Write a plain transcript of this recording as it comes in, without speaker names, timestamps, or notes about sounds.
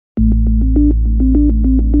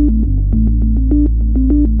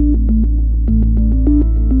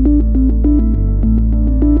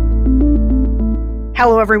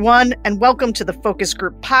Hello, everyone, and welcome to the Focus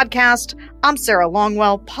Group podcast. I'm Sarah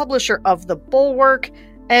Longwell, publisher of The Bulwark,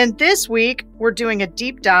 and this week we're doing a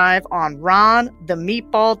deep dive on Ron the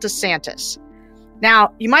Meatball DeSantis.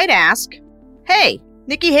 Now, you might ask, hey,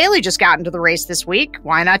 Nikki Haley just got into the race this week.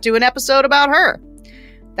 Why not do an episode about her?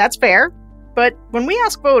 That's fair, but when we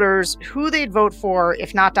ask voters who they'd vote for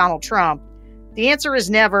if not Donald Trump, the answer is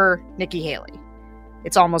never Nikki Haley.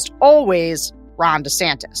 It's almost always Ron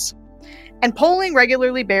DeSantis. And polling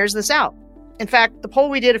regularly bears this out. In fact, the poll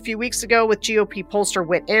we did a few weeks ago with GOP pollster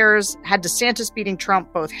Whit Ayers had DeSantis beating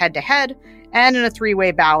Trump both head-to-head and in a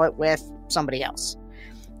three-way ballot with somebody else.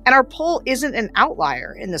 And our poll isn't an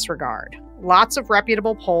outlier in this regard. Lots of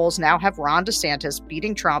reputable polls now have Ron DeSantis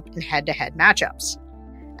beating Trump in head-to-head matchups.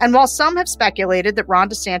 And while some have speculated that Ron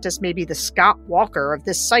DeSantis may be the Scott Walker of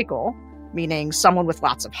this cycle, meaning someone with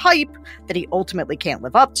lots of hype that he ultimately can't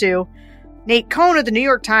live up to, Nate Cohn of the New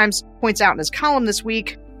York Times points out in his column this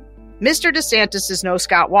week, Mr. DeSantis is no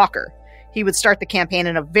Scott Walker. He would start the campaign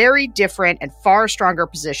in a very different and far stronger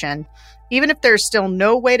position, even if there's still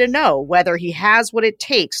no way to know whether he has what it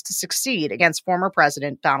takes to succeed against former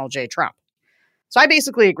President Donald J. Trump. So I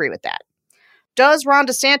basically agree with that. Does Ron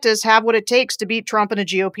DeSantis have what it takes to beat Trump in a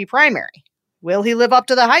GOP primary? Will he live up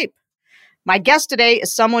to the hype? My guest today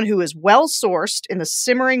is someone who is well-sourced in the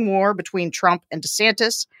simmering war between Trump and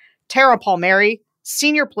DeSantis, Tara Palmeri,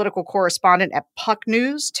 senior political correspondent at Puck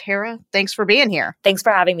News. Tara, thanks for being here. Thanks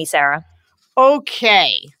for having me, Sarah.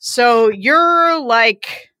 Okay, so you're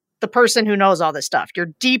like the person who knows all this stuff.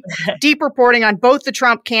 You're deep reporting on both the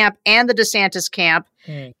Trump camp and the DeSantis camp.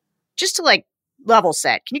 Just to level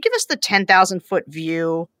set, can you give us the 10,000-foot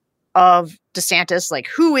view of DeSantis?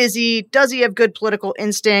 Who is he? Does he have good political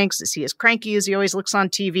instincts? Is he as cranky as he always looks on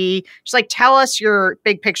TV? Just tell us your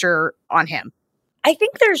big picture on him. I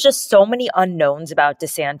think there's just so many unknowns about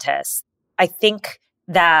DeSantis. I think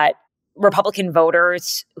that Republican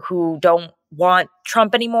voters who don't want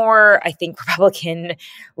Trump anymore, I think Republican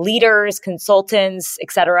leaders, consultants,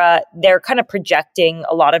 et cetera, they're kind of projecting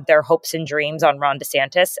a lot of their hopes and dreams on Ron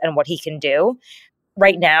DeSantis and what he can do.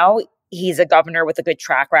 Right now, he's a governor with a good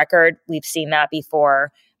track record. We've seen that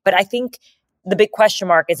before. But I think the big question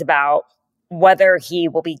mark is about whether he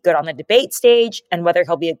will be good on the debate stage and whether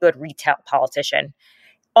he'll be a good retail politician.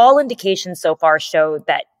 All indications so far show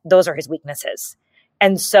that those are his weaknesses.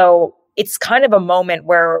 And so it's kind of a moment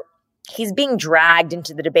where he's being dragged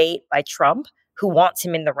into the debate by Trump, who wants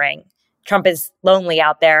him in the ring. Trump is lonely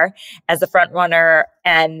out there as the front runner,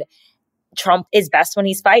 and Trump is best when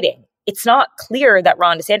he's fighting. It's not clear that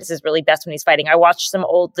Ron DeSantis is really best when he's fighting. I watched some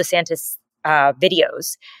old DeSantis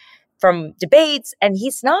videos from debates, and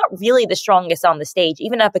he's not really the strongest on the stage,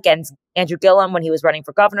 even up against Andrew Gillum when he was running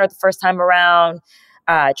for governor the first time around,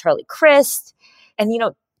 Charlie Crist. And,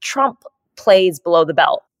 Trump plays below the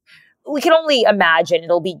belt. We can only imagine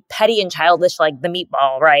it'll be petty and childish like the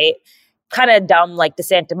meatball, right? Kind of dumb like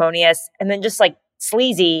DeSanctimonious, and then just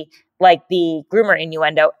sleazy like the groomer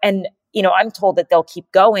innuendo. And, I'm told that they'll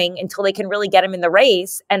keep going until they can really get him in the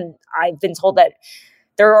race. And I've been told that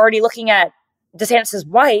they're already looking at DeSantis'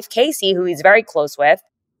 wife, Casey, who he's very close with,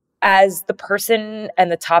 as the person and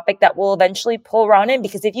the topic that will eventually pull Ron in.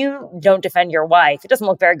 Because if you don't defend your wife, it doesn't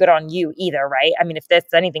look very good on you either, right? I mean, if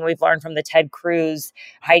that's anything we've learned from the Ted Cruz,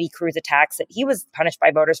 Heidi Cruz attacks, that he was punished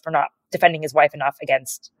by voters for not defending his wife enough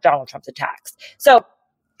against Donald Trump's attacks. So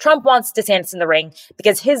Trump wants DeSantis in the ring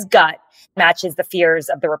because his gut matches the fears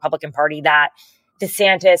of the Republican Party that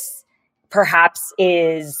DeSantis perhaps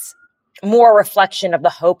is more a reflection of the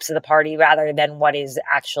hopes of the party rather than what is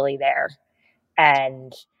actually there.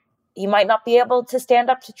 And he might not be able to stand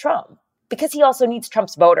up to Trump because he also needs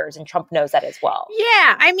Trump's voters, and Trump knows that as well.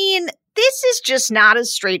 Yeah, I mean, this is just not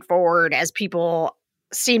as straightforward as people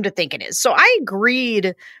seem to think it is. So I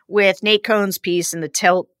agreed with Nate Cohn's piece in The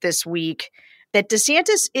Tilt this week that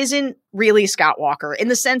DeSantis isn't really Scott Walker in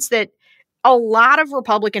the sense that a lot of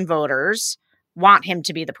Republican voters want him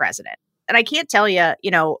to be the president. And I can't tell you,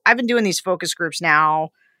 I've been doing these focus groups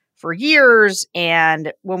now for years.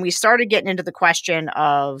 And when we started getting into the question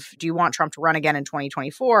of, do you want Trump to run again in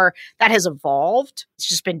 2024? That has evolved. It's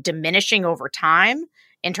just been diminishing over time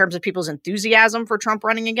in terms of people's enthusiasm for Trump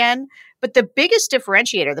running again. But the biggest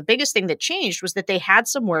differentiator, the biggest thing that changed was that they had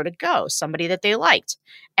somewhere to go, somebody that they liked.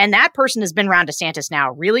 And that person has been Ron DeSantis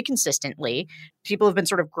now really consistently. People have been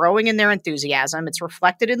sort of growing in their enthusiasm. It's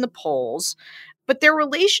reflected in the polls. But their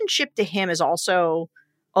relationship to him is also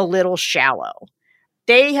a little shallow.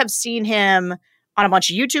 They have seen him on a bunch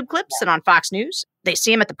of YouTube clips and on Fox News. They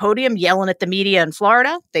see him at the podium yelling at the media in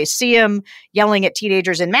Florida. They see him yelling at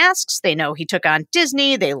teenagers in masks. They know he took on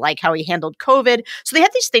Disney. They like how he handled COVID. So they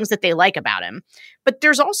have these things that they like about him. But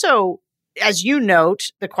there's also, as you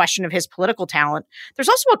note, the question of his political talent. There's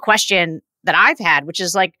also a question that I've had, which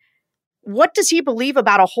is like, what does he believe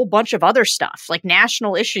about a whole bunch of other stuff, like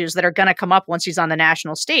national issues that are going to come up once he's on the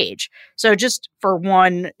national stage? So just for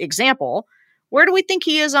one example, where do we think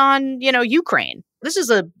he is on, Ukraine? This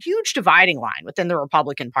is a huge dividing line within the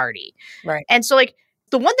Republican Party. Right. And so like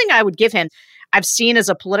the one thing I would give him, I've seen as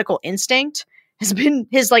a political instinct, has been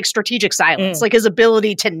his like strategic silence, like his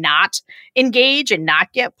ability to not engage and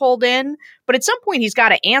not get pulled in. But at some point he's got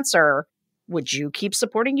to answer, would you keep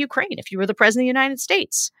supporting Ukraine if you were the president of the United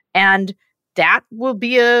States? And that will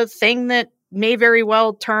be a thing that may very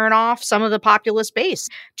well turn off some of the populist base.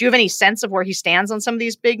 Do you have any sense of where he stands on some of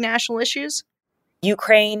these big national issues?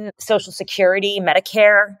 Ukraine, Social Security,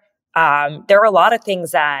 Medicare. There are a lot of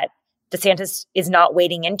things that DeSantis is not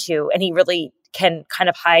wading into, and he really can kind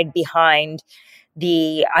of hide behind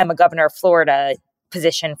the I'm a governor of Florida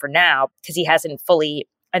position for now because he hasn't fully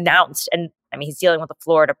announced. And I mean, he's dealing with the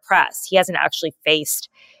Florida press. He hasn't actually faced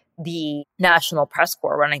the national press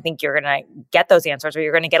corps. And I think you're going to get those answers, or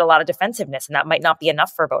you're going to get a lot of defensiveness, and that might not be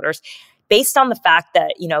enough for voters based on the fact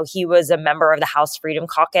that, he was a member of the House Freedom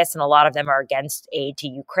Caucus and a lot of them are against aid to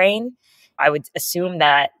Ukraine. I would assume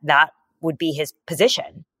that that would be his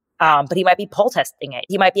position. But he might be poll testing it.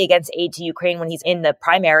 He might be against aid to Ukraine when he's in the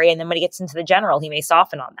primary. And then when he gets into the general, he may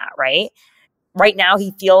soften on that, right? Right now,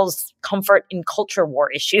 he feels comfort in culture war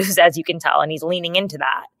issues, as you can tell, and he's leaning into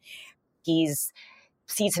that. He's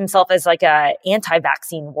sees himself as like a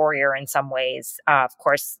anti-vaccine warrior in some ways. Of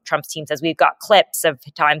course, Trump's team says we've got clips of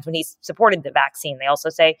times when he's supported the vaccine. They also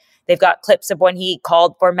say they've got clips of when he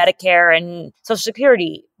called for Medicare and Social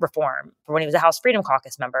Security reform, for when he was a House Freedom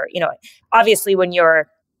Caucus member. Obviously when you're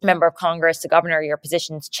a member of Congress, the governor, your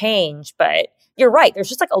positions change, but you're right. There's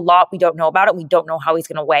just like a lot we don't know about it. We don't know how he's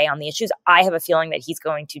going to weigh on the issues. I have a feeling that he's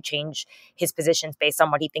going to change his positions based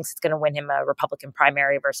on what he thinks is going to win him a Republican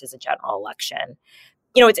primary versus a general election.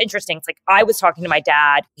 It's interesting. It's like I was talking to my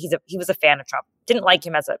dad. He was a fan of Trump. Didn't like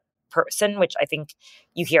him as a person, which I think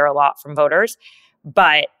you hear a lot from voters,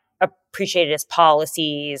 but appreciated his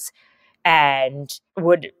policies and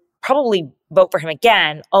would probably vote for him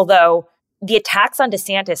again. Although the attacks on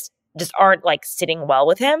DeSantis just aren't like sitting well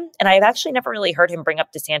with him. And I've actually never really heard him bring up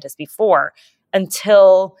DeSantis before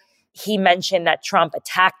until he mentioned that Trump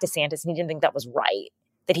attacked DeSantis and he didn't think that was right,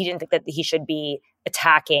 that he didn't think that he should be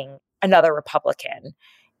attacking another Republican.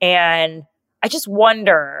 And I just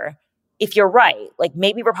wonder if you're right. Like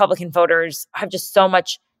maybe Republican voters have just so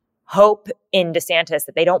much hope in DeSantis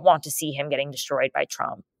that they don't want to see him getting destroyed by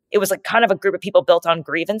Trump. It was like kind of a group of people built on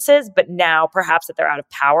grievances, but now perhaps that they're out of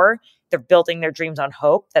power, they're building their dreams on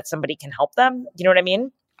hope that somebody can help them. You know what I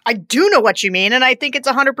mean? I do know what you mean, and I think it's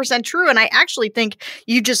 100% true. And I actually think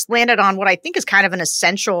you just landed on what I think is kind of an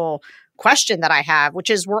essential question that I have, which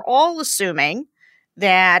is we're all assuming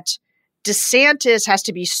that DeSantis has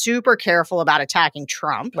to be super careful about attacking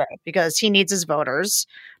Trump, right, because he needs his voters.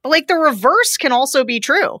 But like the reverse can also be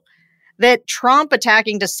true, that Trump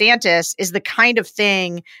attacking DeSantis is the kind of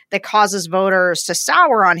thing that causes voters to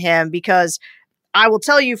sour on him, because I will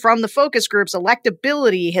tell you from the focus groups,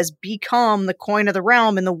 electability has become the coin of the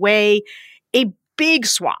realm in the way a big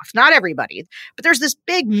swath, not everybody, but there's this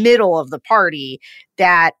big middle of the party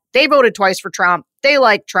that they voted twice for Trump. They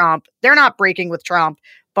like Trump. They're not breaking with Trump,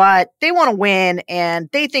 but they want to win, and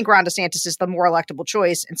they think Ron DeSantis is the more electable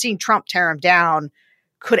choice, and seeing Trump tear him down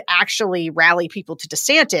could actually rally people to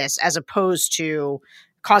DeSantis as opposed to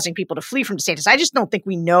causing people to flee from DeSantis. I just don't think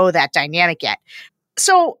we know that dynamic yet.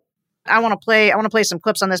 So I want to play some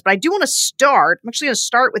clips on this, but I do want to start. I'm actually going to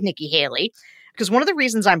start with Nikki Haley, because one of the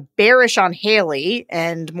reasons I'm bearish on Haley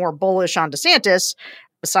and more bullish on DeSantis,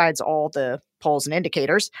 besides all the polls and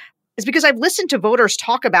indicators, is because I've listened to voters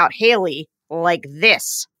talk about Haley like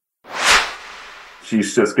this.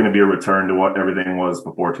 She's just going to be a return to what everything was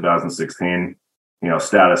before 2016,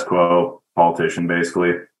 status quo politician,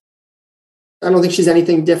 basically. I don't think she's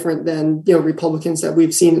anything different than, Republicans that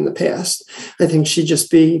we've seen in the past. I think she'd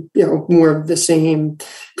just be, more of the same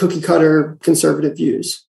cookie cutter conservative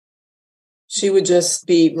views. She would just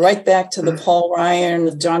be right back to the Paul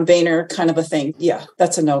Ryan, John Boehner kind of a thing. Yeah,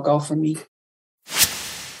 that's a no-go for me.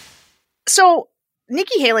 So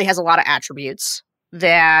Nikki Haley has a lot of attributes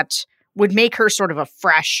that would make her sort of a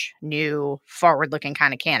fresh, new, forward-looking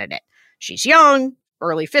kind of candidate. She's young,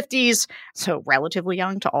 early 50s, so relatively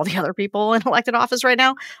young to all the other people in elected office right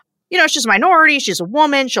now. she's a minority. She's a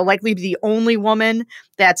woman. She'll likely be the only woman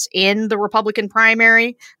that's in the Republican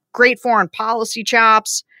primary. Great foreign policy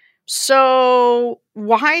chops. So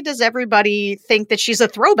why does everybody think that she's a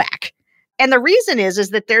throwback? And the reason is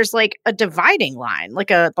that there's like a dividing line, like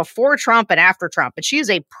a before Trump and after Trump. And she is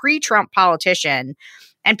a pre-Trump politician.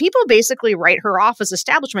 And people basically write her off as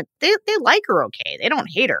establishment. They like her okay. They don't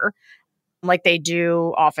hate her like they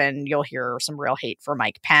do. Often you'll hear some real hate for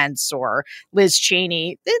Mike Pence or Liz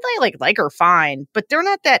Cheney. They like her fine, but they're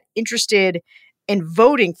not that interested in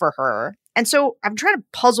voting for her. And so I'm trying to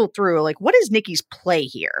puzzle through, like, what is Nikki's play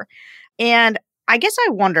here? And I guess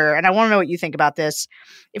I wonder, and I want to know what you think about this,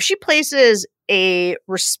 if she places a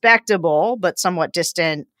respectable but somewhat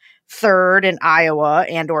distant third in Iowa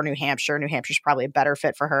and or New Hampshire. New Hampshire's probably a better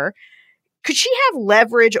fit for her. Could she have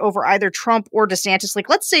leverage over either Trump or DeSantis? Like,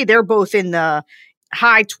 let's say they're both in the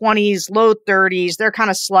high 20s, low 30s. They're kind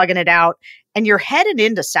of slugging it out. And you're headed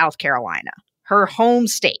into South Carolina, her home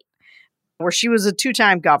state, where she was a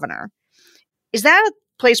 2-time governor. Is that a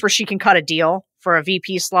place where she can cut a deal for a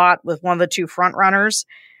VP slot with one of the 2 frontrunners?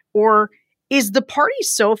 Or is the party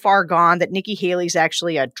so far gone that Nikki Haley's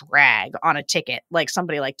actually a drag on a ticket like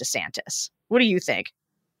somebody like DeSantis? What do you think?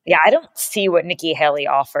 Yeah, I don't see what Nikki Haley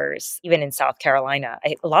offers, even in South Carolina.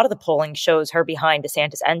 A lot of the polling shows her behind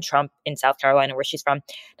DeSantis and Trump in South Carolina, where she's from.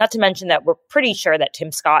 Not to mention that we're pretty sure that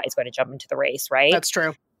Tim Scott is going to jump into the race, right? That's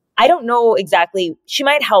true. I don't know exactly. She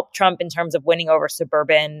might help Trump in terms of winning over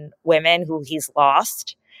suburban women who he's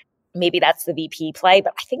lost. Maybe that's the VP play,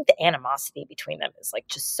 but I think the animosity between them is like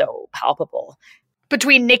just so palpable.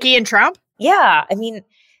 Between Nikki and Trump? Yeah. I mean,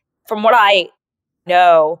 from what I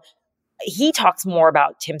know, he talks more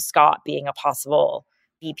about Tim Scott being a possible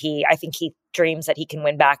VP. I think he dreams that he can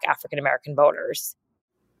win back African-American voters.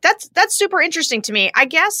 That's super interesting to me. I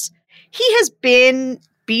guess he has been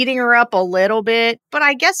beating her up a little bit, but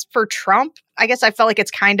I guess for Trump, I felt like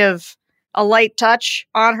it's kind of a light touch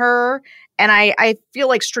on her. And I feel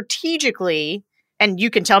like strategically, and you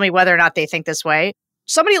can tell me whether or not they think this way,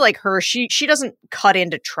 somebody like her, she doesn't cut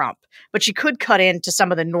into Trump, but she could cut into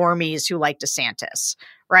some of the normies who like DeSantis,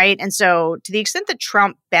 right? And so to the extent that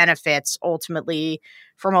Trump benefits ultimately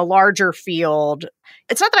from a larger field,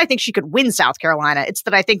 it's not that I think she could win South Carolina. It's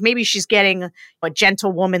that I think maybe she's getting a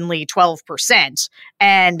gentlewomanly 12%,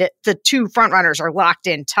 and the 2 frontrunners are locked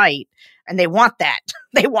in tight, and they want that.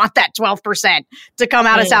 They want that 12% to come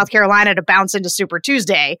out of South Carolina to bounce into Super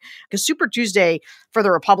Tuesday, because Super Tuesday for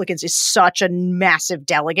the Republicans is such a massive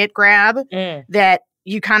delegate grab that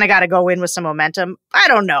you kind of got to go in with some momentum. I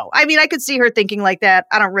don't know. I mean, I could see her thinking like that.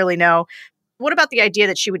 I don't really know. What about the idea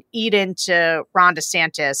that she would eat into Ron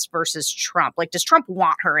DeSantis versus Trump? Like, does Trump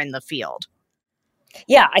want her in the field?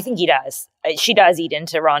 Yeah, I think he does. She does eat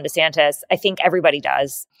into Ron DeSantis. I think everybody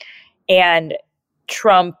does. And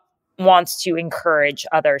Trump wants to encourage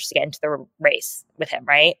others to get into the race with him,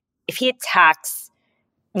 right? If he attacks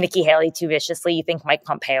Nikki Haley too viciously, you think Mike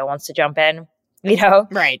Pompeo wants to jump in? You know?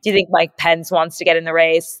 Right. Do you think Mike Pence wants to get in the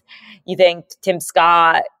race? You think Tim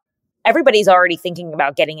Scott? Everybody's already thinking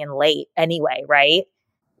about getting in late anyway, right?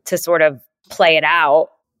 To sort of play it out.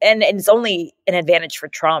 And it's only an advantage for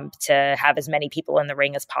Trump to have as many people in the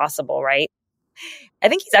ring as possible, right? I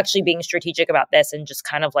think he's actually being strategic about this and just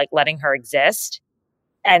kind of like letting her exist,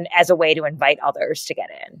 and as a way to invite others to get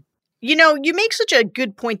in. You know, you make such a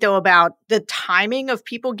good point, though, about the timing of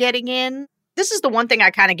people getting in. This is the one thing I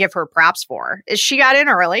kind of give her props for, is she got in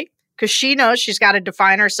early because she knows she's got to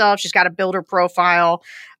define herself. She's got to build her profile.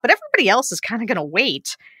 But everybody else is kind of going to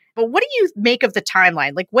wait. But what do you make of the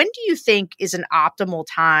timeline? Like, when do you think is an optimal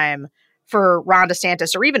time for Ron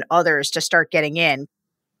DeSantis or even others to start getting in?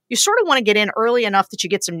 You sort of want to get in early enough that you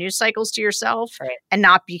get some news cycles to yourself, right, and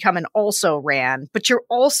not become an also-ran. But you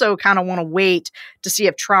also kind of want to wait to see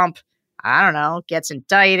if Trump, I don't know, gets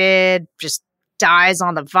indicted, just dies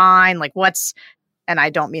on the vine. Like, and I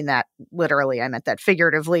don't mean that literally. I meant that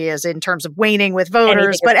figuratively, as in terms of waning with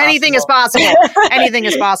voters, but anything is possible. Anything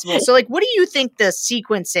is possible. So, like, what do you think the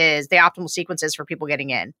sequence is, the optimal sequence is for people getting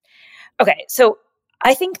in? Okay, so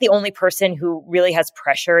I think the only person who really has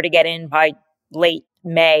pressure to get in by late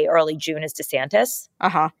May, early June is DeSantis.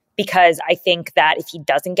 Because I think that if he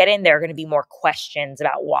doesn't get in, there are going to be more questions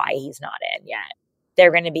about why he's not in yet. There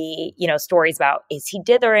are going to be, stories about, is he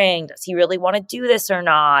dithering? Does he really want to do this or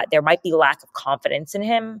not? There might be lack of confidence in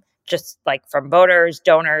him, just like from voters,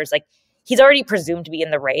 donors. Like, he's already presumed to be in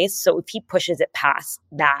the race. So if he pushes it past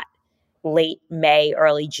that late May,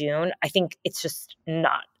 early June, I think it's just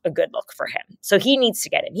not a good look for him. So he needs to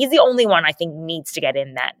get in. He's the only one I think needs to get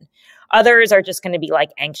in then. Others are just going to be like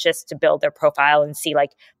anxious to build their profile and see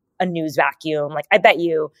like a news vacuum. Like I bet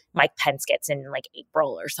you Mike Pence gets in like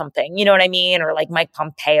April or something, you know what I mean? Or like Mike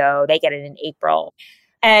Pompeo, they get it in April.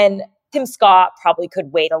 And Tim Scott probably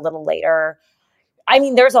could wait a little later. I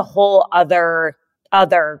mean, there's a whole other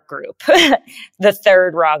group, the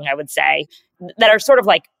third rung, I would say, that are sort of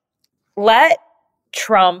like, let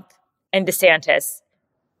Trump and DeSantis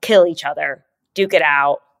kill each other, duke it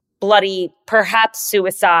out, bloody, perhaps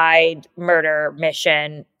suicide, murder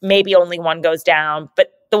mission. Maybe only one goes down,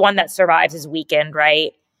 but the one that survives is weakened,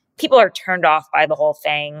 right? People are turned off by the whole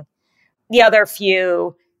thing. The other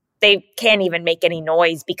few, they can't even make any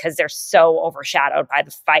noise because they're so overshadowed by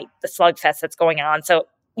the fight, the slugfest that's going on. So,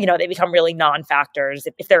 they become really non-factors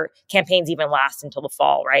if their campaigns even last until the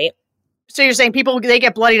fall, right? So you're saying people, they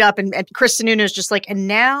get bloodied up and Chris Sununu is just like, and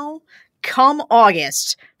now come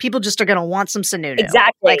August, people just are going to want some Sununu.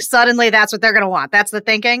 Exactly. Like suddenly that's what they're going to want. That's the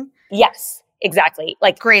thinking? Yes, exactly.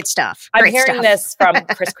 Like great stuff. I'm hearing this from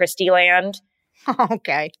Chris Christie land.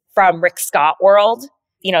 Okay. From Rick Scott world.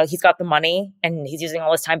 He's got the money and he's using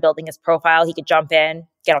all his time building his profile. He could jump in,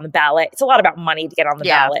 get on the ballot. It's a lot about money to get on the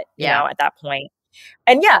ballot, at that point.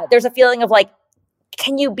 And there's a feeling of like,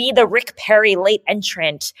 can you be the Rick Perry late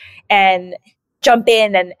entrant and jump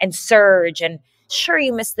in and surge? And sure,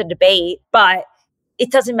 you missed the debate, but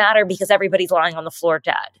it doesn't matter because everybody's lying on the floor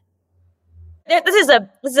dead. This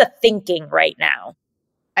is a thinking right now.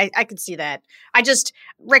 I could see that.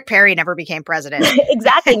 Rick Perry never became president.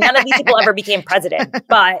 Exactly. None of these people ever became president.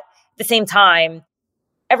 But at the same time,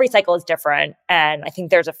 every cycle is different. And I think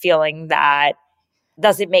there's a feeling that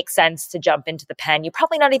does it make sense to jump into the pen? You're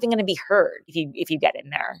probably not even going to be heard if you get in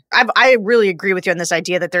there. I really agree with you on this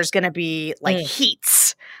idea that there's going to be like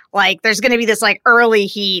heats. Like there's going to be this like early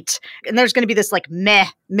heat and there's going to be this like meh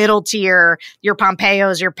middle tier, your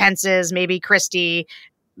Pompeos, your Pences, maybe Christie.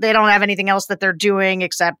 They don't have anything else that they're doing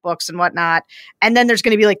except books and whatnot. And then there's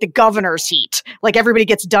going to be like the governor's heat. Like everybody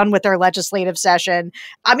gets done with their legislative session.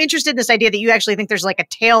 I'm interested in this idea that you actually think there's like a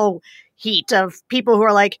tail heat of people who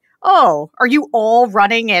are like, oh, are you all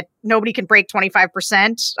running at nobody can break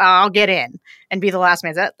 25%? I'll get in and be the last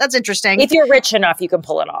man. That's interesting. If you're rich enough, you can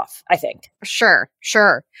pull it off, I think. Sure.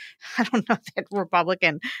 I don't know that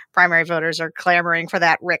Republican primary voters are clamoring for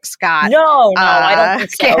that Rick Scott. No, I don't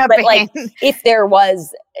think so. Campaign. But like, if there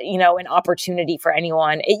was, an opportunity for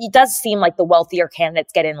anyone, it does seem like the wealthier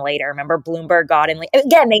candidates get in later. Remember, Bloomberg got in.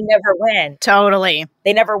 Again, they never win. Totally.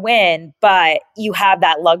 They never win, but you have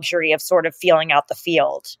that luxury of sort of feeling out the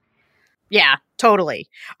field. Yeah, totally.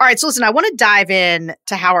 All right. So listen, I want to dive in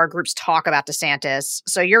to how our groups talk about DeSantis.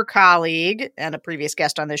 So your colleague and a previous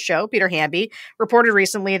guest on this show, Peter Hamby, reported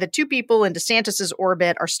recently that two people in DeSantis's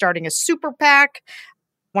orbit are starting a super PAC.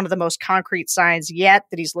 One of the most concrete signs yet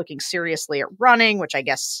that he's looking seriously at running, which I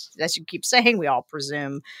guess, as you keep saying, we all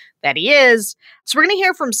presume that he is. So we're going to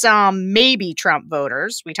hear from some maybe Trump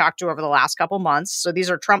voters we talked to over the last couple months. So these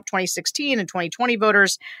are Trump 2016 and 2020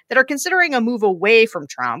 voters that are considering a move away from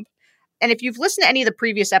Trump. And if you've listened to any of the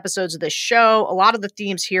previous episodes of this show, a lot of the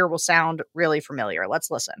themes here will sound really familiar.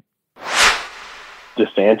 Let's listen.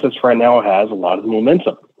 DeSantis right now has a lot of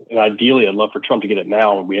momentum. And ideally, I'd love for Trump to get it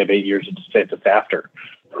now, and we have 8 years of DeSantis after.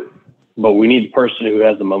 But we need a person who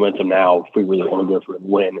has the momentum now if we really want to go for a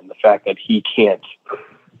win. And the fact that he can't,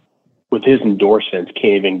 with his endorsements,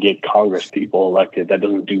 can't even get Congress people elected, that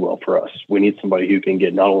doesn't do well for us. We need somebody who can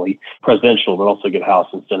get not only presidential, but also get House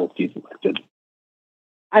and Senate seats elected.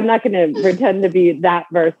 I'm not going to pretend to be that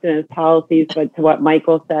versed in his policies, but to what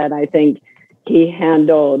Michael said, I think he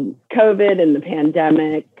handled COVID and the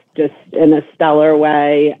pandemic just in a stellar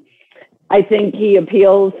way. I think he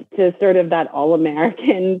appeals to sort of that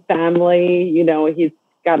all-American family. He's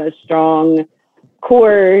got a strong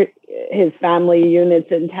core, his family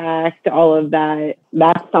unit's intact, all of that.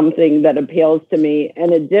 That's something that appeals to me,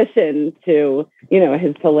 in addition to,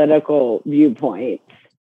 his political viewpoints.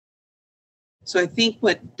 So I think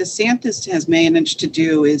what DeSantis has managed to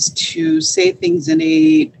do is to say things in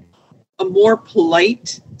a more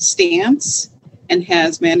polite stance and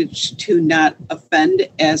has managed to not offend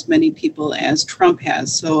as many people as Trump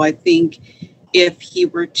has. So I think if he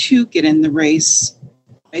were to get in the race,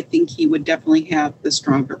 I think he would definitely have the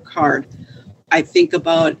stronger card. I think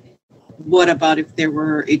about what about if there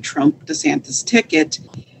were a Trump DeSantis ticket?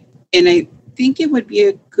 And I think it would be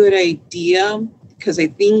a good idea because I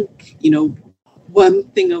think, one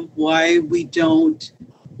thing of why we don't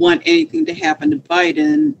want anything to happen to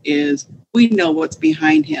Biden is we know what's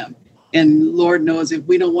behind him. And Lord knows if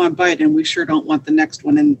we don't want Biden, we sure don't want the next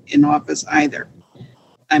one in office either.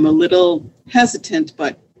 I'm a little hesitant,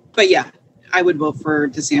 but yeah, I would vote for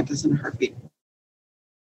DeSantis in a heartbeat.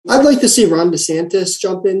 I'd like to see Ron DeSantis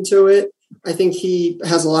jump into it. I think he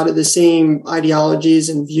has a lot of the same ideologies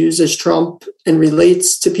and views as Trump and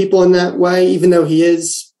relates to people in that way, even though he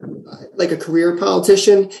is like a career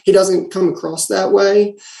politician. He doesn't come across that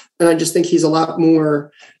way. And I just think he's a lot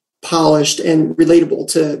more polished and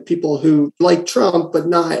relatable to people who like Trump, but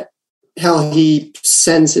not how he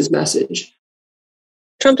sends his message.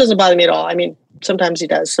 Trump doesn't bother me at all. I mean, sometimes he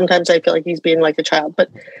does. Sometimes I feel like he's being like a child. But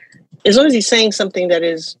as long as he's saying something that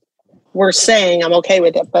is worth saying, I'm okay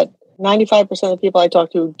with it. But 95% of the people I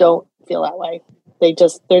talk to don't feel that way.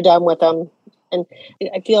 They're done with them. And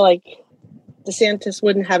I feel like DeSantis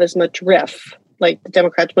wouldn't have as much riff. Like the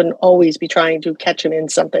Democrats wouldn't always be trying to catch him in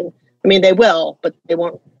something. I mean, they will, but they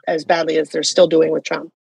won't as badly as they're still doing with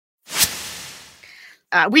Trump.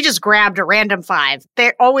 We just grabbed a random 5.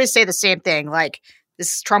 They always say the same thing, like,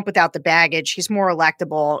 this is Trump without the baggage. He's more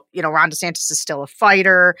electable. Ron DeSantis is still a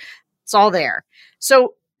fighter. It's all there.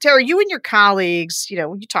 So, Tara, you and your colleagues,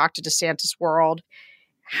 when you talk to DeSantis world,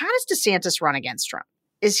 how does DeSantis run against Trump?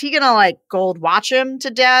 Is he going to gold watch him to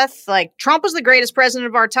death? Trump was the greatest president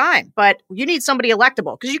of our time, but you need somebody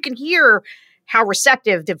electable because you can hear how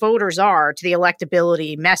receptive the voters are to the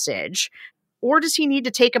electability message. Or does he need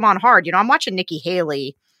to take him on hard? I'm watching Nikki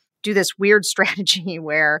Haley do this weird strategy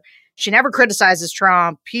where she never criticizes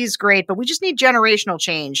Trump. He's great, but we just need generational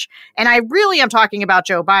change. And I really am talking about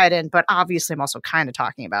Joe Biden, but obviously I'm also kind of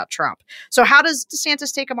talking about Trump. So how does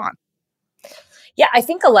DeSantis take him on? Yeah, I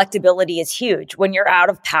think electability is huge. When you're out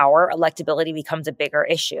of power, electability becomes a bigger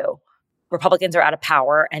issue. Republicans are out of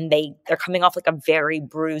power and they're coming off a very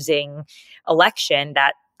bruising election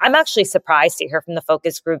that I'm actually surprised to hear from the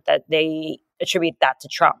focus group that they attribute that to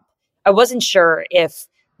Trump. I wasn't sure if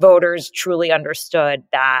voters truly understood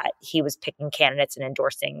that he was picking candidates and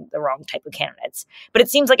endorsing the wrong type of candidates. But it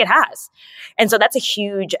seems like it has. And so that's a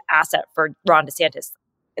huge asset for Ron DeSantis.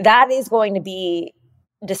 That is going to be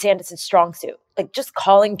DeSantis' strong suit. Just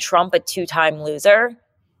calling Trump a 2-time loser,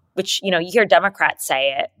 which, you hear Democrats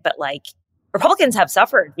say it, but Republicans have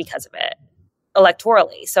suffered because of it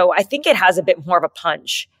electorally. So I think it has a bit more of a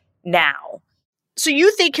punch now. So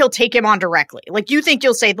you think he'll take him on directly? You think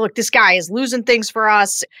you'll say, look, this guy is losing things for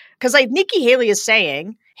us? Because Nikki Haley is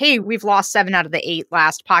saying, hey, we've lost 7 out of the 8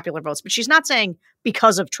 last popular votes, but she's not saying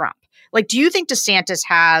because of Trump. Do you think DeSantis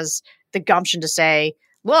has the gumption to say,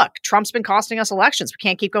 look, Trump's been costing us elections. We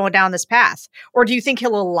can't keep going down this path. Or do you think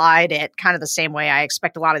he'll elide it kind of the same way I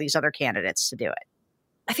expect a lot of these other candidates to do it?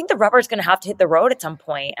 I think the rubber's going to have to hit the road at some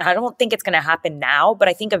point. And I don't think it's going to happen now, but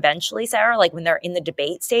I think eventually, Sarah, when they're in the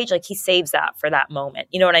debate stage, he saves that for that moment.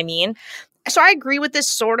 You know what I mean? So I agree with this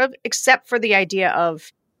sort of, except for the idea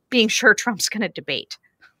of being sure Trump's going to debate.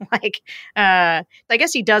 I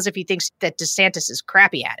guess he does if he thinks that DeSantis is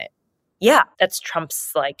crappy at it. Yeah, that's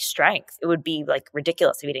Trump's strength. It would be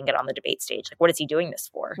ridiculous if he didn't get on the debate stage. What is he doing this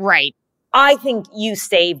for? Right. I think you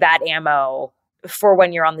save that ammo for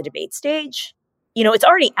when you're on the debate stage. It's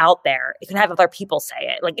already out there. You can have other people say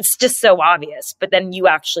it. It's just so obvious. But then you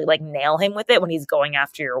actually nail him with it when he's going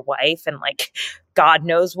after your wife and God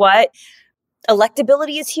knows what.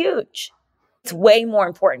 Electability is huge. It's way more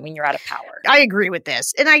important when you're out of power. I agree with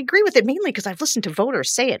this. And I agree with it mainly because I've listened to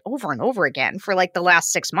voters say it over and over again for the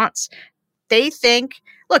last 6 months. They think,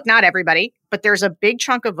 look, not everybody, but there's a big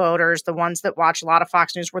chunk of voters, the ones that watch a lot of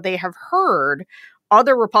Fox News, where they have heard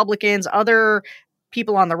other Republicans, other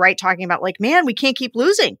people on the right talking about man, we can't keep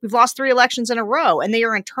losing. We've lost 3 elections in a row. And they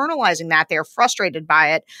are internalizing that. They are frustrated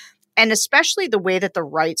by it. And especially the way that the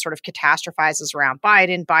right sort of catastrophizes around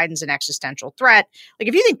Biden. Biden's an existential threat.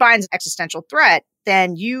 If you think Biden's an existential threat,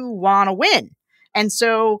 then you want to win. And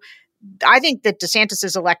so I think that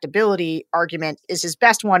DeSantis's electability argument is his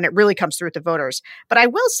best one. It really comes through with the voters. But I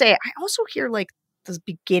will say, I also hear the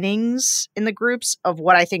beginnings in the groups of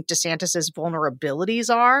what I think DeSantis's vulnerabilities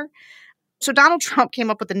are. So Donald Trump came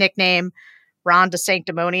up with the nickname Ron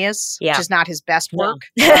DeSanctimonious, which is not his best work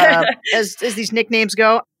as these nicknames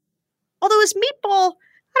go. Although his meatball,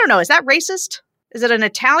 I don't know, is that racist? Is it an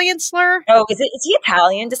Italian slur? Oh, is he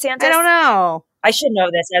Italian, DeSantis? I don't know. I should know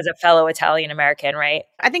this as a fellow Italian American, right?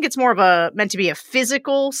 I think it's more of meant to be a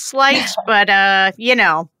physical slight, but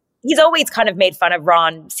He's always kind of made fun of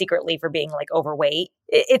Ron secretly for being overweight.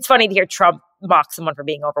 It's funny to hear Trump mock someone for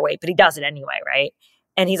being overweight, but he does it anyway, right?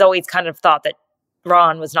 And he's always kind of thought that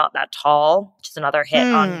Ron was not that tall, which is another hit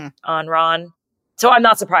on Ron. So I'm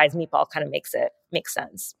not surprised Meatball kind of makes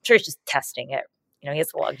sense. I'm sure he's just testing it. He has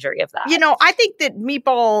the luxury of that. I think that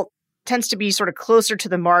Meatball tends to be sort of closer to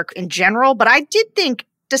the mark in general, but I did think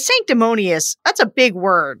DeSanctimonious, that's a big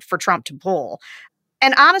word for Trump to pull.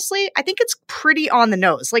 And honestly, I think it's pretty on the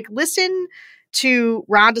nose. Listen to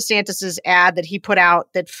Ron DeSantis's ad that he put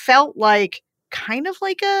out that felt like kind of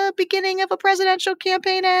like a beginning of a presidential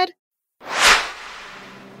campaign ad?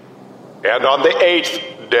 And on the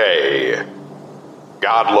 8th day,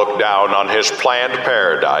 God looked down on his planned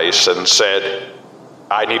paradise and said,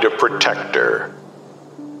 I need a protector.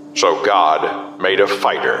 So God made a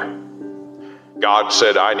fighter. God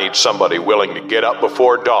said, I need somebody willing to get up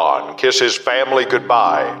before dawn, kiss his family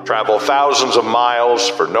goodbye, travel thousands of miles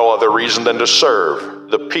for no other reason than to serve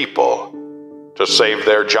the people, to save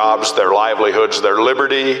their jobs, their livelihoods, their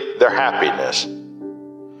liberty, their happiness.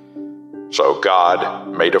 So God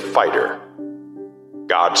made a fighter.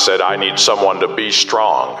 God said, I need someone to be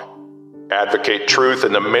strong, advocate truth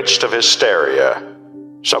in the midst of hysteria,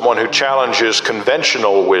 someone who challenges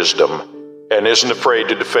conventional wisdom and isn't afraid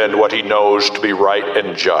to defend what he knows to be right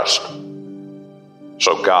and just.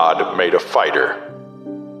 So God made a fighter.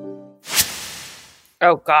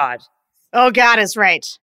 Oh, God. Oh, God is right.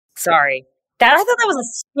 Sorry. I thought that was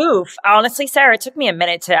a spoof. Honestly, Sarah, it took me a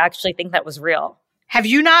minute to actually think that was real. Have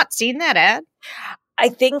you not seen that ad? I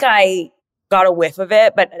think I got a whiff of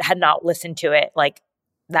it, but had not listened to it like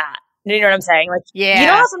that. You know what I'm saying? Like, yeah. You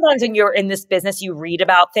know how sometimes when you're in this business, you read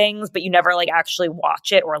about things, but you never like actually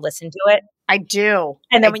watch it or listen to it? I do.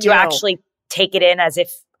 And then when you actually take it in as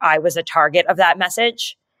if I was a target of that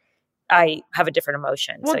message, I have a different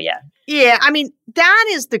emotion. Well, so yeah. Yeah, I mean, that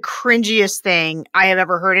is the cringiest thing I have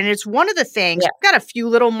ever heard. And it's one of the things, I've got a few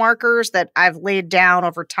little markers that I've laid down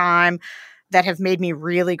over time that have made me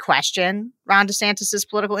really question Ron DeSantis's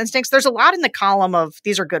political instincts. There's a lot in the column of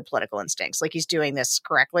these are good political instincts, like he's doing this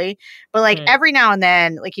correctly. But like every now and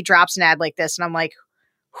then, like he drops an ad like this and I'm like,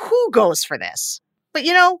 who goes for this? But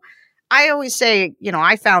I always say,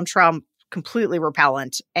 I found Trump completely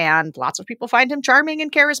repellent and lots of people find him charming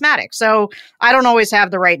and charismatic. So I don't always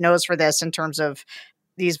have the right nose for this in terms of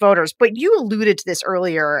these voters. But you alluded to this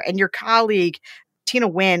earlier, and your colleague Tina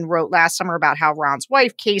Wynn wrote last summer about how Ron's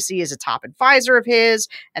wife, Casey, is a top advisor of his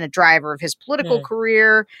and a driver of his political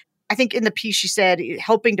career. I think in the piece she said,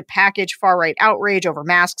 helping to package far-right outrage over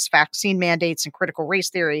masks, vaccine mandates, and critical race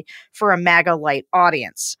theory for a MAGA-light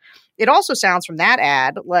audience. It also sounds from that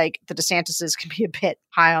ad like the DeSantises can be a bit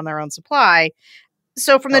high on their own supply.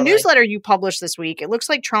 So from the newsletter you published this week, it looks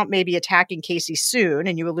like Trump may be attacking Casey soon,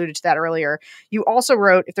 and you alluded to that earlier. You also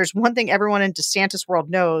wrote, if there's one thing everyone in DeSantis world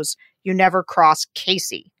knows, you never cross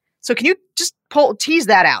Casey. So can you just tease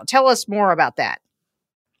that out? Tell us more about that.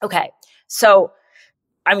 Okay. So,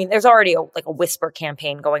 I mean, there's already a whisper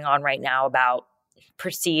campaign going on right now about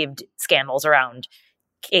perceived scandals around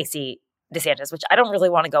Casey DeSantis, which I don't really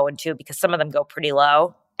want to go into because some of them go pretty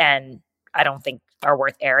low and I don't think are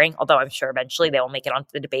worth airing, although I'm sure eventually they will make it onto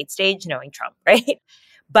the debate stage, knowing Trump, right?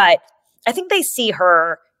 But I think they see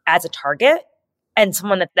her as a target and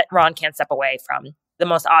someone that Ron can't step away from. The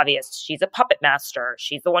most obvious, she's a puppet master.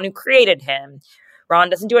 She's the one who created him. Ron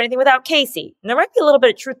doesn't do anything without Casey. And there might be a little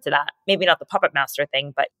bit of truth to that. Maybe not the puppet master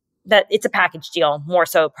thing, but that it's a package deal, more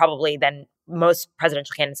so probably than most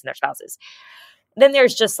presidential candidates and their spouses. Then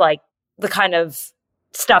there's just like the kind of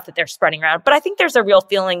stuff that they're spreading around. But I think there's a real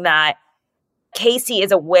feeling that Casey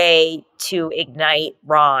is a way to ignite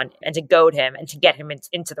Ron and to goad him and to get him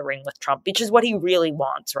into the ring with Trump, which is what he really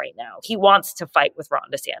wants right now. He wants to fight with Ron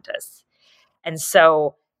DeSantis. And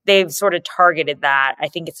so they've sort of targeted that. I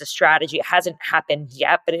think it's a strategy. It hasn't happened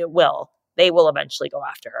yet, but it will. They will eventually go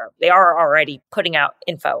after her. They are already putting out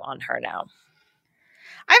info on her now.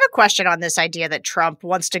 I have a question on this idea that Trump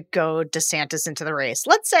wants to goad DeSantis into the race.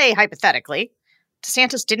 Let's say, hypothetically,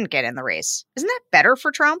 DeSantis didn't get in the race. Isn't that better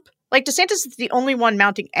for Trump? Like, DeSantis is the only one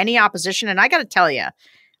mounting any opposition. And I got to tell you,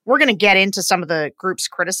 we're going to get into some of the group's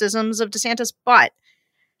criticisms of DeSantis. But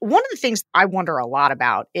one of the things I wonder a lot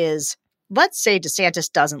about is, let's say DeSantis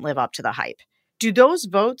doesn't live up to the hype. Do those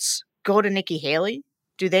votes go to Nikki Haley?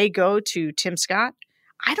 Do they go to Tim Scott?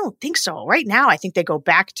 I don't think so. Right now, I think they go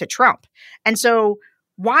back to Trump. And so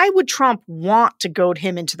why would Trump want to goad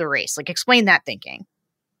him into the race? Like, explain that thinking.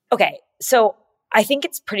 Okay, so I think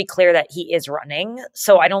it's pretty clear that he is running.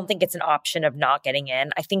 So I don't think it's an option of not getting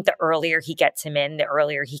in. I think the earlier he gets him in, the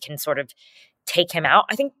earlier he can sort of take him out.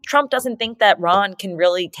 I think Trump doesn't think that Ron can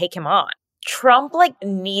really take him on. Trump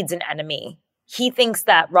needs an enemy. He thinks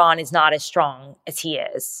that Ron is not as strong as he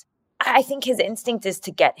is. I think his instinct is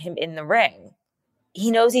to get him in the ring. He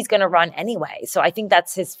knows he's going to run anyway. So I think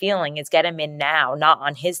that's his feeling, is get him in now, not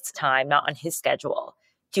on his time, not on his schedule.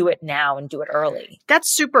 Do it now and do it early. That's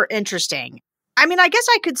super interesting. I mean, I guess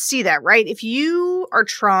I could see that, right? If you are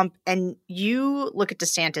Trump and you look at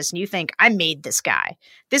DeSantis and you think, I made this guy.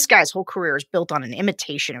 This guy's whole career is built on an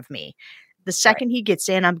imitation of me. The second he gets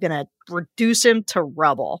in, I'm going to reduce him to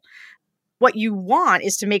rubble. What you want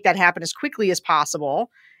is to make that happen as quickly as possible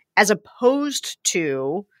as opposed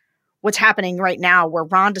to what's happening right now where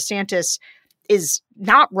Ron DeSantis is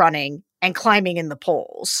not running and climbing in the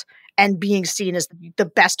polls and being seen as the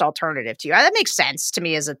best alternative to you. That makes sense to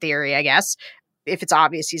me as a theory, I guess, if it's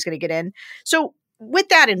obvious he's going to get in. So with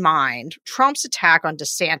that in mind, Trump's attack on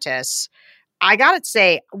DeSantis, I got to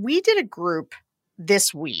say, we did a group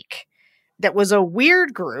this week that was a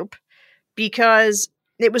weird group because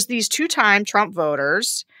it was these two-time Trump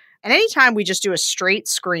voters. And anytime we just do a straight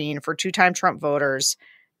screen for two-time Trump voters,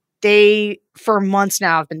 they, for months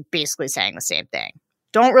now, have been basically saying the same thing.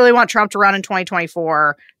 Don't really want Trump to run in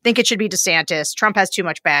 2024. Think it should be DeSantis. Trump has too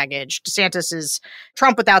much baggage. DeSantis is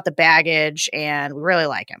Trump without the baggage, and we really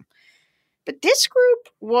like him. But this group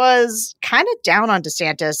was kind of down on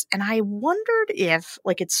DeSantis, and I wondered if,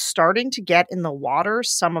 it's starting to get in the water,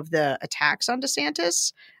 some of the attacks on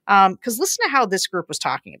DeSantis. Because listen to how this group was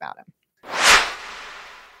talking about him.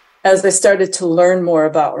 As they started to learn more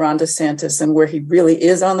about Ron DeSantis and where he really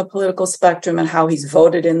is on the political spectrum and how he's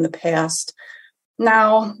voted in the past.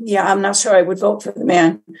 Now, I'm not sure I would vote for the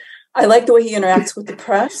man. I like the way he interacts with the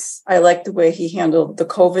press. I like the way he handled the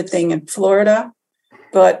COVID thing in Florida.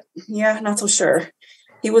 But not so sure.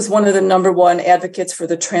 He was one of the number one advocates for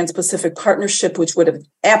the Trans-Pacific Partnership, which would have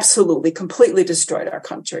absolutely, completely destroyed our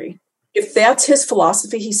country. If that's his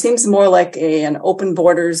philosophy, he seems more like an open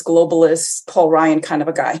borders, globalist, Paul Ryan kind of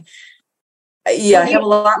a guy. I have a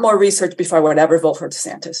lot more research before I would ever vote for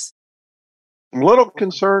DeSantis. I'm a little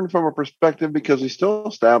concerned from a perspective because he's still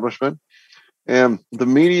establishment. And the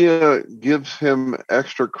media gives him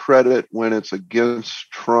extra credit when it's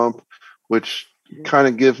against Trump, which kind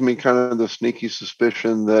of gives me kind of the sneaky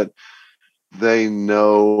suspicion that they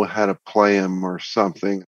know how to play him or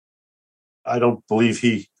something. I don't believe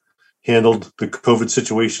he handled the COVID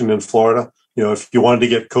situation in Florida. If you wanted to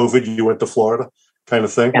get COVID, you went to Florida kind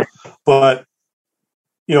of thing. Yeah. But,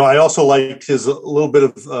 I also liked his a little bit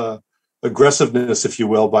of aggressiveness, if you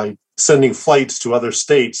will, by sending flights to other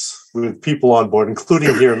states with people on board,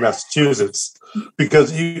 including here in Massachusetts,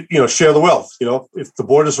 because share the wealth. If the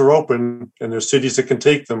borders are open and there's cities that can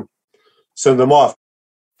take them, send them off.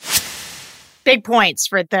 Big points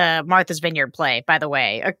for the Martha's Vineyard play, by the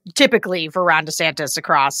way, typically for Ron DeSantis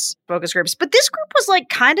across focus groups. But this group was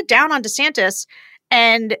kind of down on DeSantis.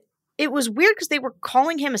 And it was weird because they were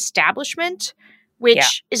calling him establishment,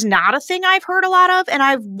 which is not a thing I've heard a lot of. And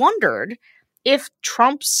I've wondered if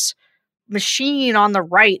Trump's machine on the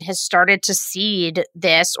right has started to seed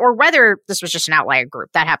this, or whether this was just an outlier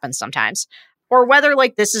group. That happens sometimes. Or whether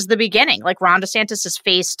this is the beginning. Ron DeSantis has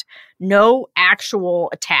faced no actual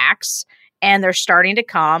attacks, and they're starting to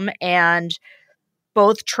come, and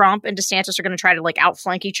both Trump and DeSantis are going to try to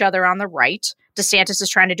outflank each other on the right. DeSantis is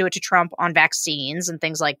trying to do it to Trump on vaccines and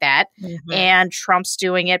things like that. Mm-hmm. And Trump's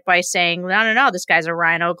doing it by saying, no, this guy's a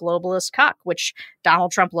rhino globalist cuck, which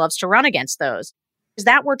Donald Trump loves to run against those. Is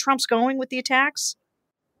that where Trump's going with the attacks?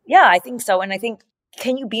 Yeah, I think so. And I think,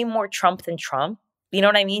 can you be more Trump than Trump? You know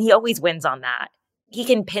what I mean? He always wins on that. He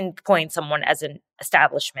can pinpoint someone as an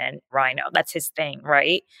establishment rhino. That's his thing,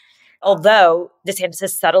 right? Although DeSantis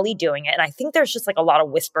is subtly doing it. And I think there's just a lot of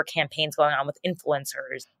whisper campaigns going on with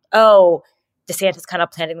influencers. Oh, DeSantis kind of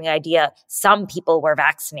planting the idea some people were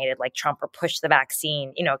vaccinated like Trump or pushed the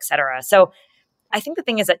vaccine, et cetera. So I think the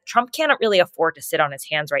thing is that Trump cannot really afford to sit on his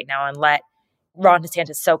hands right now and let Ron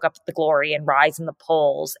DeSantis soak up the glory and rise in the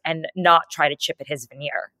polls and not try to chip at his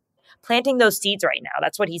veneer. Planting those seeds right now,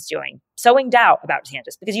 that's what he's doing. Sowing doubt about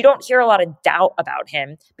DeSantis, because you don't hear a lot of doubt about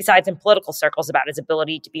him, besides in political circles, about his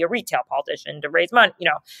ability to be a retail politician, to raise money,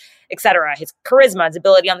 et cetera, his charisma, his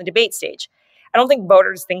ability on the debate stage. I don't think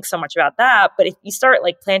voters think so much about that, but if you start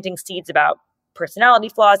planting seeds about personality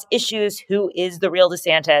flaws, issues, who is the real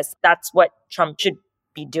DeSantis, that's what Trump should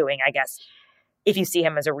be doing, I guess, if you see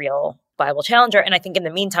him as a real viable challenger. And I think in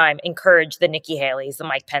the meantime, encourage the Nikki Haley's, the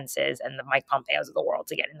Mike Pence's, and the Mike Pompeo's of the world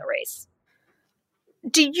to get in the race.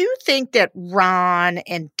 Do you think that Ron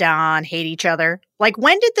and Don hate each other?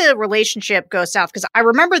 When did the relationship go south? Because I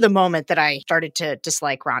remember the moment that I started to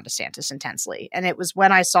dislike Ron DeSantis intensely. And it was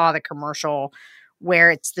when I saw the commercial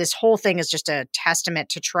where this whole thing is just a testament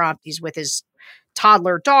to Trump. He's with his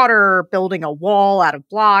toddler daughter building a wall out of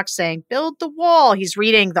blocks, saying, build the wall. He's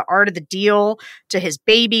reading The Art of the Deal to his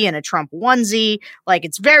baby in a Trump onesie.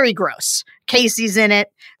 It's very gross. Casey's in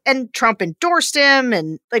it. And Trump endorsed him.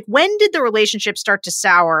 And when did the relationship start to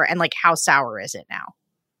sour? And how sour is it now?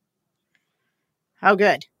 How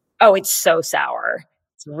good? Oh, it's so sour.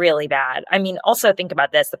 It's really bad. I mean, also think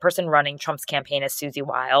about this. The person running Trump's campaign is Susie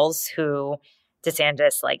Wiles, who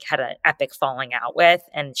DeSantis like had an epic falling out with,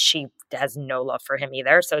 and she has no love for him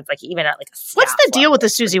either. So it's like even at like a staff what's the deal level, with the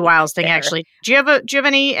Susie Wiles thing? Actually, do you have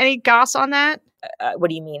any goss on that? What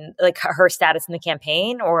do you mean, like her status in the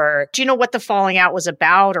campaign, or do you know what the falling out was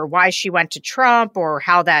about, or why she went to Trump, or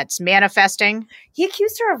how that's manifesting? He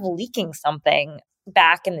accused her of leaking something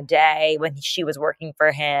back in the day when she was working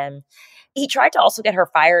for him. He tried to also get her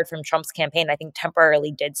fired from Trump's campaign. I think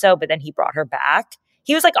temporarily did so, but then he brought her back.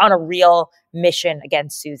 He was like on a real mission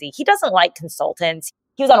against Susie. He doesn't like consultants.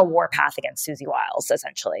 He was on a warpath against Susie Wiles,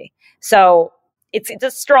 essentially. So it's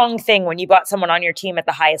a strong thing when you've got someone on your team at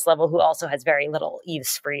the highest level who also has very little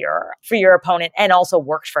use for your opponent and also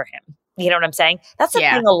worked for him. You know what I'm saying? That's the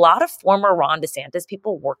thing. A lot of former Ron DeSantis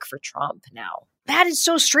people work for Trump now. That is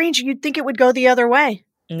so strange. You'd think it would go the other way.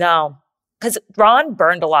 No. Because Ron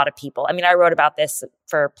burned a lot of people. I mean, I wrote about this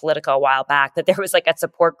for Politico a while back, that there was like a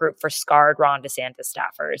support group for scarred Ron DeSantis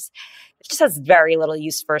staffers. It just has very little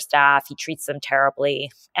use for staff. He treats them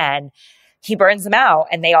terribly and he burns them out.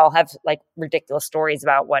 And they all have like ridiculous stories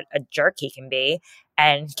about what a jerk he can be.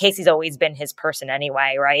 And Casey's always been his person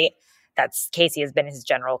anyway, right? Casey has been his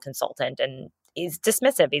general consultant and he's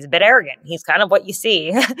dismissive. He's a bit arrogant. He's kind of what you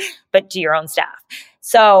see, but to your own staff.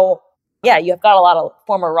 So yeah, you've got a lot of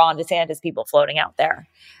former Ron DeSantis people floating out there.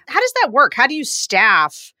 How does that work? How do you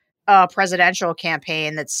staff a presidential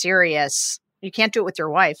campaign that's serious? You can't do it with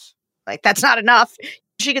your wife. Like, that's not enough.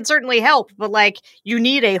 She can certainly help, but like, you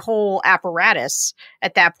need a whole apparatus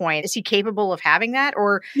at that point. Is he capable of having that?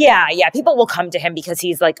 Or Yeah. People will come to him because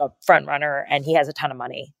he's like a front runner and he has a ton of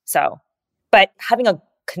money. So, but having a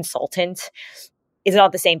consultant is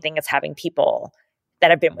not the same thing as having people that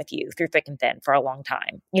have been with you through thick and thin for a long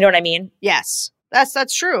time. You know what I mean? Yes,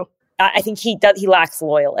 that's true. I think he lacks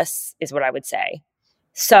loyalists is what I would say.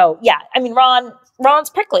 So yeah, I mean, Ron's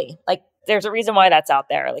prickly. Like there's a reason why that's out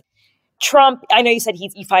there. Like Trump, I know you said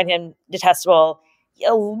you find him detestable.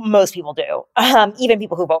 Most people do, even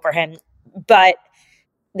people who vote for him. But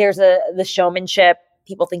there's the showmanship.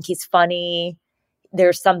 People think he's funny.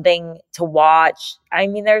 There's something to watch. I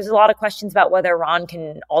mean, there's a lot of questions about whether Ron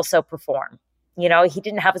can also perform. You know, he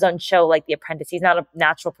didn't have his own show like The Apprentice. He's not a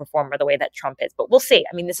natural performer the way that Trump is, but we'll see.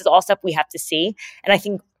 I mean, this is all stuff we have to see. And I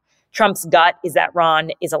think Trump's gut is that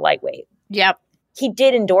Ron is a lightweight. Yep. He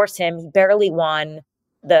did endorse him. He barely won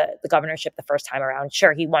the governorship the first time around.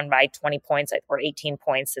 Sure, he won by 20 points or 18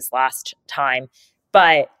 points this last time.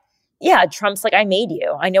 But yeah, Trump's like, I made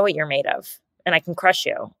you. I know what you're made of and I can crush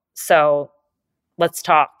you. So let's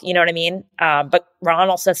talk. You know what I mean? But Ron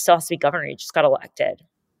also still has to be governor. He just got elected.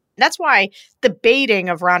 That's why the baiting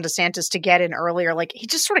of Ron DeSantis to get in earlier, like he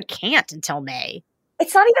just sort of can't until May.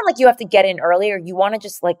 It's not even like you have to get in earlier. You want to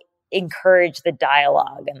just like encourage the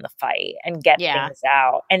dialogue and the fight and get things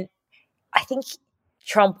out. And I think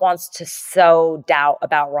Trump wants to sow doubt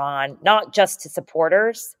about Ron, not just to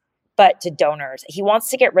supporters, but to donors. He wants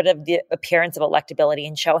to get rid of the appearance of electability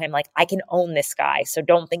and show him like, I can own this guy. So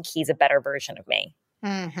don't think he's a better version of me.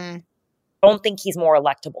 Mm-hmm. Don't think he's more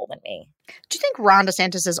electable than me. Do you think Ron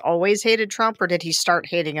DeSantis has always hated Trump, or did he start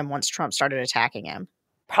hating him once Trump started attacking him?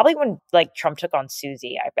 Probably when like Trump took on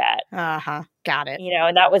Susie, I bet. Uh-huh. Got it. You know,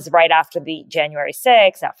 and that was right after the January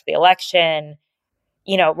 6th, after the election.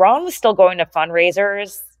 You know, Ron was still going to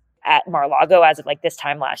fundraisers at Mar-a-Lago as of like this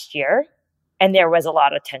time last year. And there was a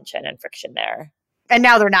lot of tension and friction there. And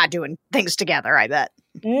now they're not doing things together, I bet.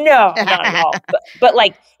 No, not at all. But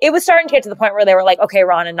like, it was starting to get to the point where they were like, okay,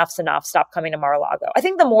 Ron, enough's enough. Stop coming to Mar-a-Lago. I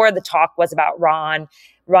think the more the talk was about Ron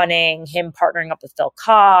running, him partnering up with Phil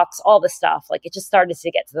Cox, all the stuff, like it just started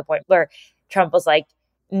to get to the point where Trump was like,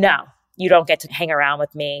 no, you don't get to hang around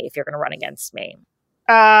with me if you're going to run against me.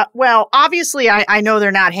 Well, obviously, I know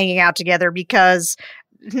they're not hanging out together because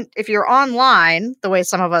if you're online, the way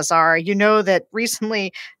some of us are, you know that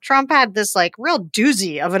recently Trump had this like real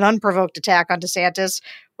doozy of an unprovoked attack on DeSantis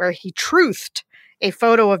where he truthed a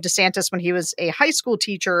photo of DeSantis when he was a high school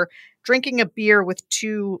teacher drinking a beer with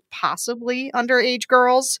two possibly underage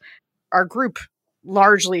girls. Our group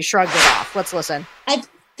largely shrugged it off. Let's listen. I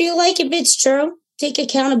feel like if it's true, take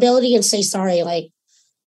accountability and say sorry. Like,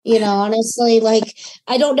 you know, honestly, like,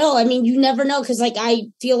 I don't know. I mean, you never know. Cause like, I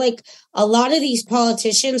feel like a lot of these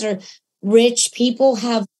politicians or rich people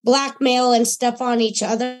have blackmail and stuff on each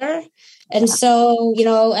other. And so, you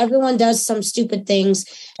know, everyone does some stupid things.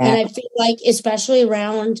 And I feel like, especially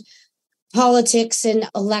around politics and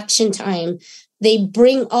election time, they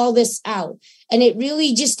bring all this out. And it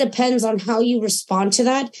really just depends on how you respond to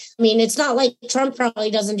that. I mean, it's not like Trump probably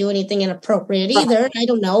doesn't do anything inappropriate either. I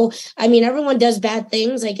don't know. I mean, everyone does bad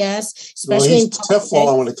things, I guess. Especially he's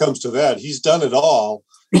Teflon when it comes to that. He's done it all.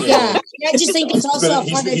 Yeah, I just think it's also a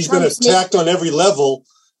part of he's been attacked on every level,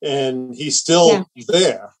 and he's still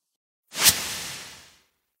there.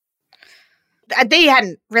 They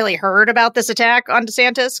hadn't really heard about this attack on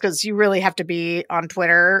DeSantis because you really have to be on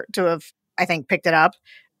Twitter to have, I think, picked it up.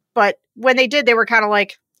 But when they did, they were kind of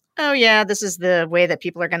like, oh, yeah, this is the way that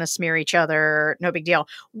people are going to smear each other. No big deal.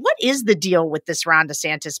 What is the deal with this Ron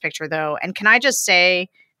DeSantis picture, though? And can I just say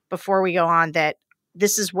before we go on that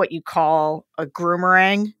this is what you call a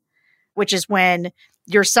groomerang, which is when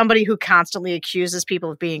you're somebody who constantly accuses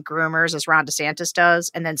people of being groomers, as Ron DeSantis does,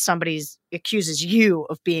 and then somebody accuses you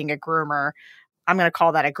of being a groomer. I'm going to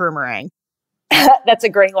call that a groomerang. That's a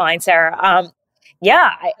great line, Sarah.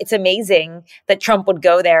 It's amazing that Trump would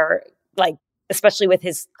go there, like, especially with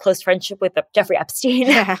his close friendship with Jeffrey Epstein,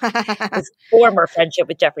 his former friendship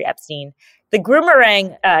with Jeffrey Epstein. The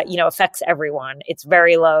groomerang, affects everyone. It's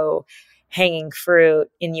very low hanging fruit,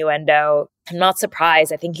 innuendo. I'm not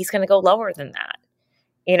surprised. I think he's going to go lower than that.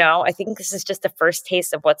 I think this is just the first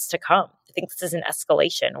taste of what's to come. I think this is an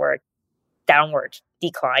escalation or a downward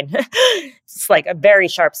decline. It's like a very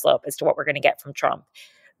sharp slope as to what we're going to get from Trump.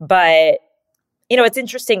 But, it's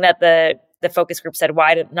interesting that the focus group said,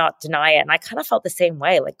 why not deny it? And I kind of felt the same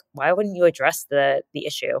way. Like, why wouldn't you address the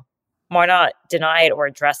issue? Why not deny it or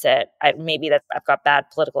address it? Maybe I've got bad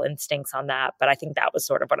political instincts on that, but I think that was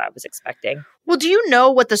sort of what I was expecting. Well, do you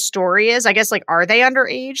know what the story is? I guess, are they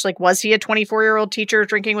underage? Was he a 24-year-old teacher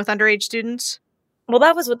drinking with underage students? Well,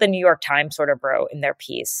 that was what the New York Times sort of wrote in their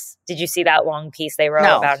piece. Did you see that long piece they wrote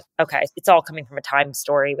about? Okay, it's all coming from a Times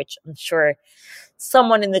story, which I'm sure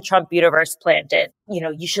someone in the Trump universe planted.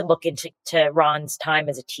 You should look into Ron's time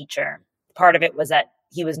as a teacher. Part of it was that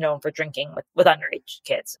he was known for drinking with underage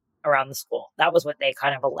kids around the school. That was what they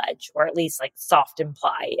kind of allege, or at least soft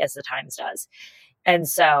imply, as the Times does. And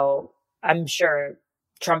so I'm sure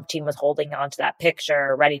Trump team was holding on to that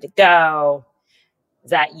picture, ready to go. Is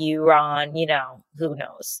that you, Ron? Who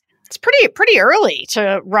knows? It's pretty early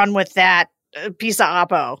to run with that piece of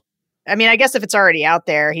oppo. I mean, I guess if it's already out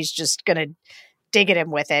there, he's just going to dig at him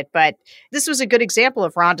with it. But this was a good example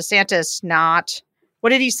of Ron DeSantis not, what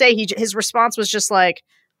did he say? His response was just like,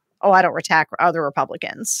 oh, I don't attack other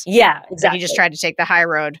Republicans. Yeah, exactly. He just tried to take the high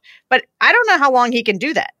road. But I don't know how long he can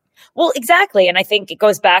do that. Well, exactly. And I think it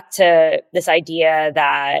goes back to this idea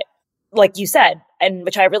that, like you said, and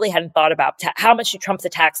which I really hadn't thought about, how much do Trump's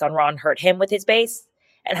attacks on Ron hurt him with his base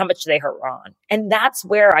and how much do they hurt Ron? And that's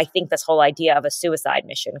where I think this whole idea of a suicide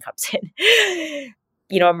mission comes in.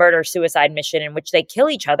 A murder-suicide mission in which they kill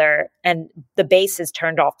each other and the base is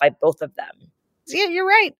turned off by both of them. Yeah, you're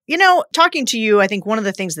right. Talking to you, I think one of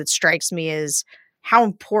the things that strikes me is how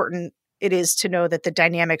important it is to know that the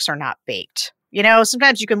dynamics are not baked.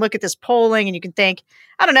 Sometimes you can look at this polling and you can think,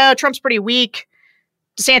 I don't know, Trump's pretty weak.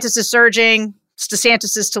 DeSantis is surging. It's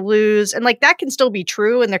DeSantis is to lose. And that can still be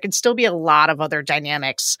true. And there can still be a lot of other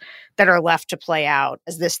dynamics that are left to play out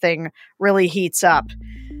as this thing really heats up.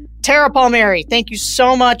 Tara Palmeri, thank you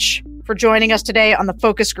so much for joining us today on the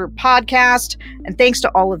Focus Group podcast. And thanks to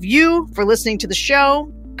all of you for listening to the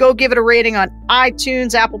show. Go give it a rating on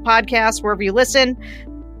iTunes, Apple Podcasts, wherever you listen.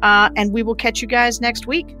 And we will catch you guys next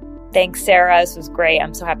week. Thanks, Sarah. This was great.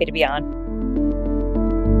 I'm so happy to be on.